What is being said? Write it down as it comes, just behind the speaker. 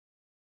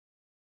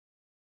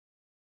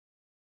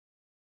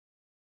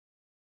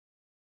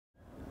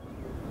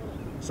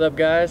What's up,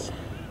 guys?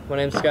 My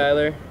name's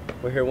Skyler.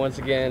 We're here once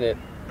again at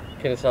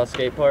Kennesaw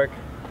Skatepark.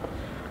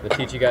 We'll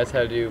teach you guys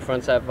how to do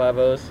frontside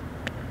 5-0s,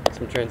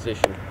 some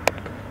transition.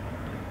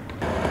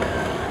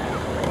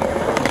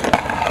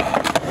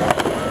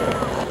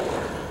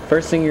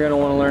 First thing you're going to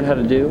want to learn how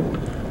to do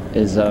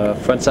is a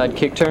frontside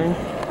kick turn.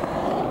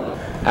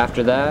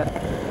 After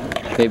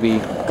that, maybe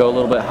go a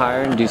little bit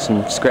higher and do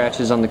some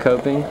scratches on the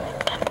coping.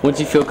 Once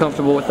you feel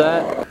comfortable with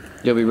that,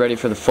 you'll be ready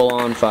for the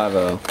full-on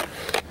 5-0.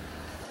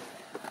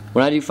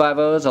 When I do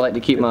 5-0s, I like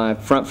to keep my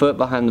front foot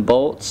behind the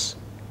bolts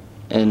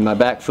and my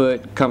back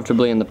foot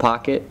comfortably in the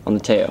pocket on the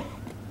tail.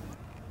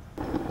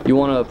 You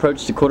want to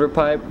approach the quarter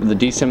pipe with a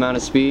decent amount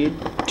of speed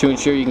to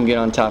ensure you can get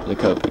on top of the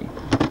coping.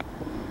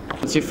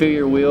 Once you feel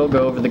your wheel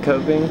go over the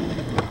coping,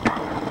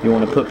 you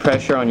want to put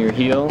pressure on your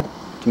heel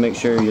to make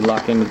sure you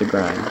lock into the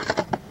grind.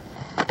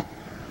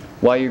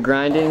 While you're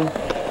grinding,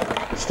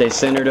 stay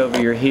centered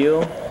over your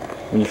heel.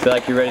 When you feel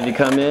like you're ready to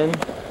come in,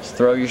 just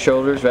throw your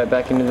shoulders right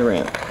back into the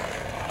ramp.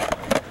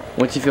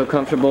 Once you feel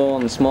comfortable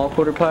on the small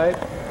quarter pipe,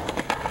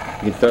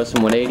 you can throw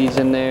some 180s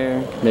in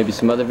there, maybe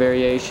some other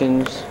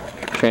variations,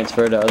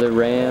 transfer to other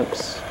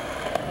ramps,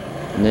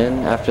 and then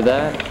after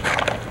that,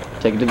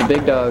 take it to the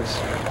big dogs.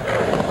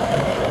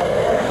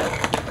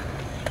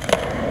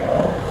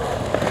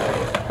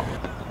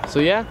 So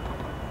yeah,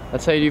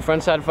 that's how you do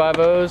frontside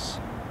 5-0s.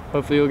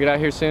 Hopefully you'll get out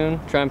here soon,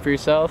 try them for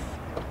yourself.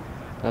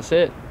 That's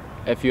it.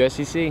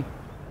 FUSCC.